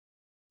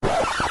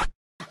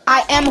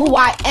I am who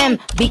I am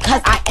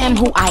because I am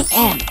who I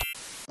am.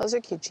 Those are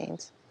cute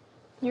jeans.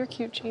 Your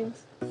cute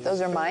jeans. Those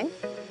are mine?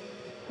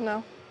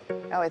 No.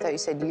 Oh, I thought you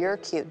said your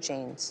cute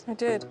jeans. I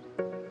did.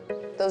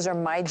 Those are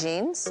my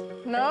jeans?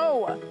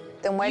 No.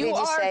 Then why did you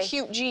say? You are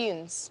cute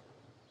jeans.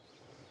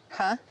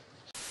 Huh?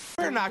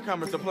 We're not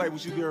coming to play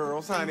with you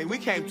girls, honey. We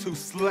came to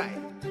slay.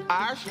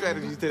 Our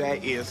strategy today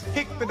is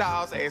kick the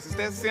doll's ass. It's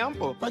that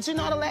simple. But you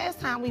know, the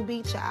last time we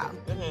beat y'all,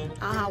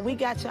 we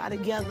got y'all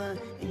together,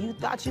 and you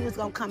thought you was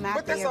gonna come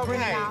out there and bring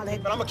y'all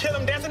that. But I'm gonna kill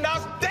them dancing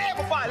dogs dead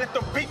before I let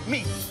them beat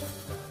me.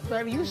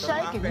 Baby, you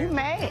shaking, you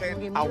mad.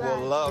 I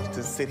would love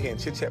to sit here and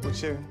chit-chat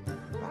with you.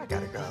 I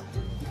gotta go.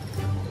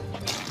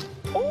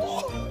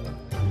 Ooh,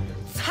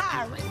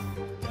 Tyrus,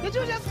 did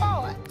you just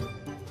fart?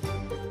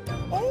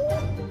 Ooh.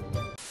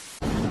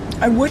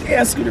 I would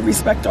ask you to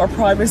respect our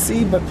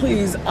privacy, but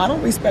please, I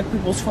don't respect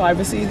people's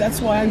privacy. That's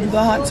why I do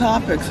the hot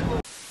topics.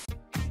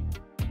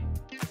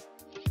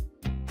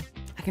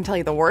 I can tell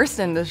you the worst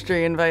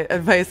industry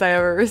advice I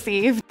ever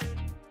received.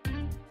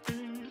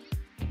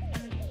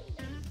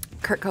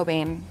 Kurt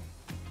Cobain.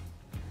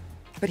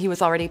 But he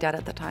was already dead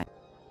at the time.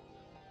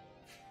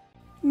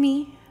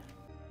 Me?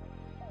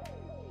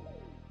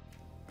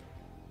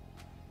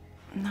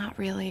 Not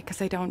really,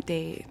 because I don't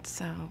date,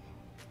 so.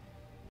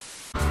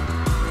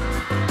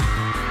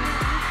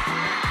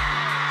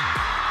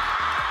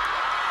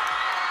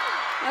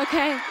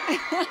 Okay.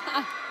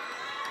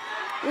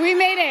 We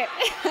made it.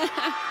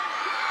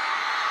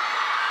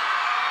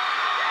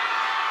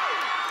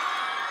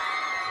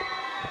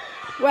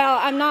 Well,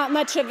 I'm not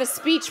much of a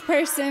speech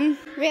person.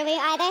 Really,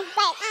 either?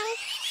 But,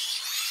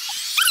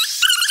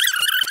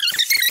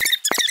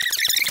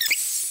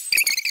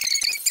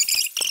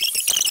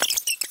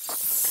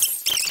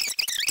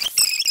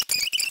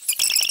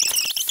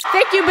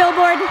 Thank you,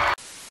 Billboard.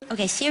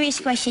 Okay, serious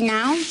question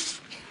now.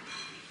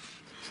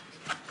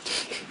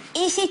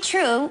 Is it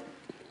true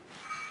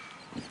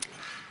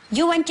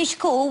you went to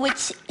school with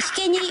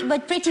skinny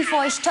but pretty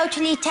voice,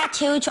 totally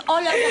tattooed all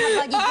over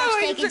her body, just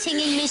taking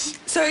singing Miss?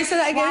 Sorry, say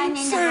that again.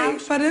 Sorry,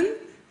 pardon?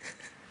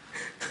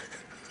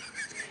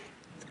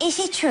 Is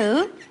it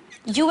true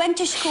you went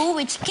to school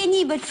with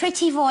skinny but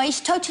pretty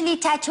voice, totally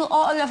tattooed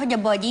all over the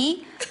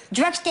body,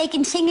 drugs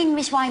taken, singing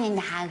Miss Wine in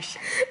the House?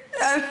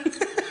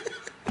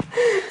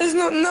 There's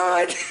no,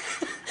 I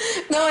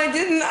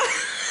didn't.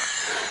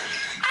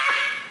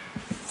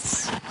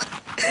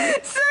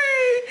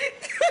 Sorry,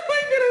 oh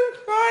my God, I'm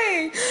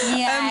crying.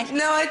 Yeah.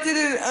 No, I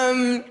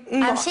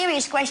didn't.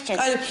 Serious question.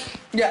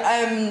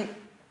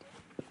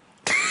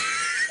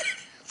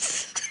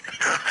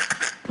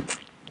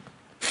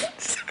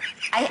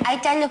 I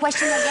tell the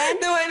question again?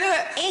 No, I know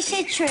it. Is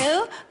it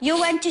true you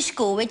went to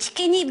school with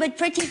skinny but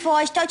pretty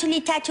voice, totally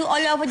tattooed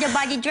all over the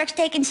body, drugs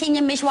taken,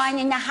 singing Miss Wine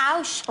in the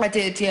House? I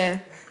did, yeah.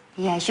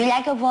 Yes, you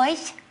like her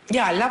voice?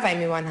 Yeah, I love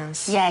Amy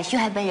Winehouse. Yes, you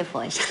have better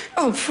voice.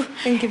 Oh,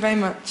 thank you very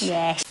much.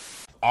 Yes.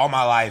 All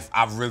my life,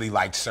 I've really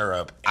liked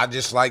syrup. I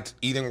just liked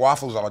eating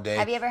waffles all day.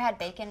 Have you ever had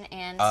bacon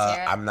and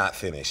syrup? I'm not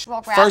finished.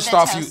 Well, grab First the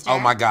off, toaster. oh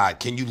my God,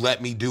 can you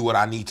let me do what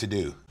I need to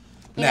do?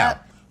 Oh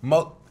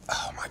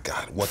my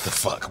God, what the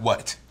fuck?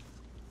 What?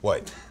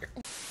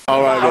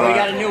 All right, we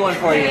got a new one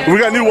for you. We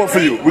got a new one for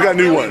you. We got a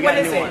new one. What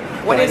is it?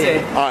 What is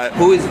it? All right.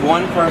 Who is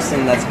one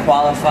person that's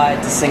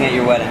qualified to sing at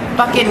your wedding?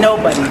 Fucking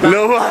nobody.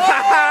 Nobody.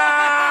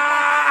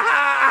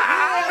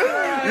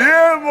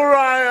 Yeah,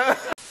 Mariah.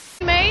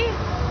 Me?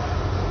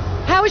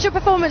 How was your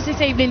performance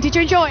this evening? Did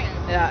you enjoy it?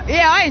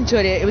 Yeah, I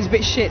enjoyed it. It was a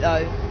bit shit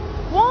though.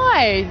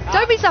 Why?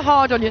 Don't be so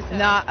hard on yourself.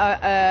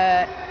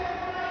 Yeah,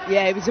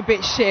 it was a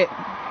bit shit.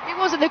 It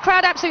wasn't. The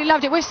crowd absolutely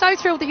loved it. We're so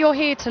thrilled that you're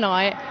here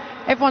tonight.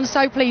 Everyone's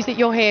so pleased that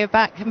you're here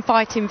back and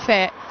fighting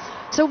fit.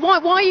 So why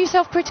are you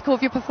self-critical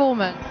of your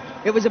performance?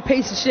 It was a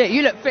piece of shit.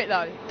 You look fit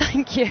though.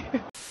 Thank you.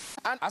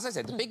 And as I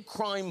said, the big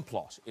crime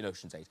plot in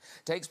Ocean's 8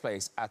 takes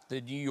place at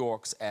the New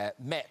York's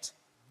Met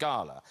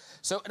Gala.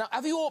 So now,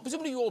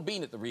 presumably you all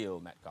been at the real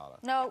Met Gala?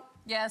 No.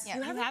 Yes. Yeah.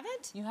 You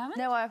haven't? You haven't?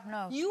 No,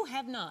 no. You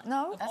have not?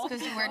 No. That's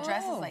because you wear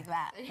dresses like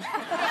that.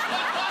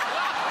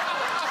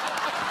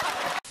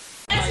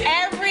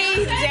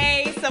 Every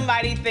day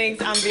somebody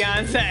thinks I'm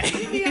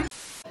Beyonce.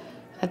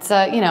 It's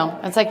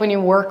it's like when you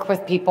work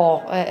with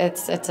people.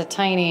 It's a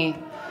tiny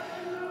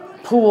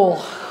pool.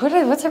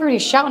 What's everybody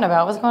shouting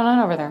about? What's going on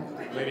over there?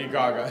 Lady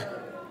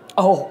Gaga.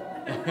 Oh.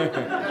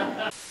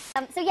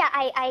 So yeah,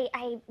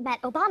 I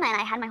met Obama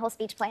and I had my whole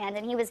speech planned,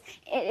 and he was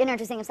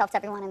introducing himself to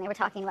everyone, and they were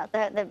talking about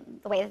the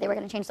way that they were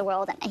going to change the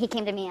world, and he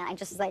came to me and I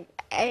just was like,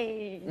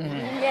 hey,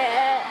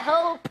 yeah,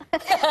 hope.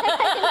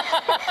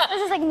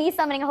 This is like me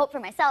summoning hope for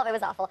myself. It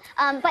was awful.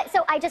 But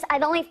so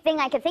the only thing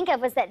I could think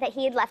of was that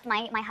he had left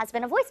my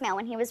husband a voicemail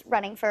when he was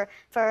running for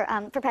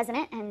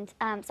president, and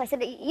so I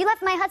said, you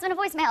left my husband a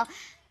voicemail,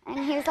 and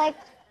he was like,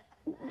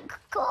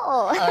 cool.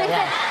 Oh,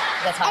 yeah.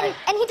 That's hard.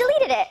 And he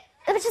deleted it.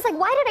 It was just like,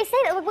 why did I say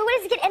that? What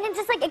does it get? And it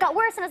just like, it got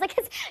worse, and I was like,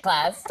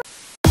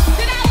 Class.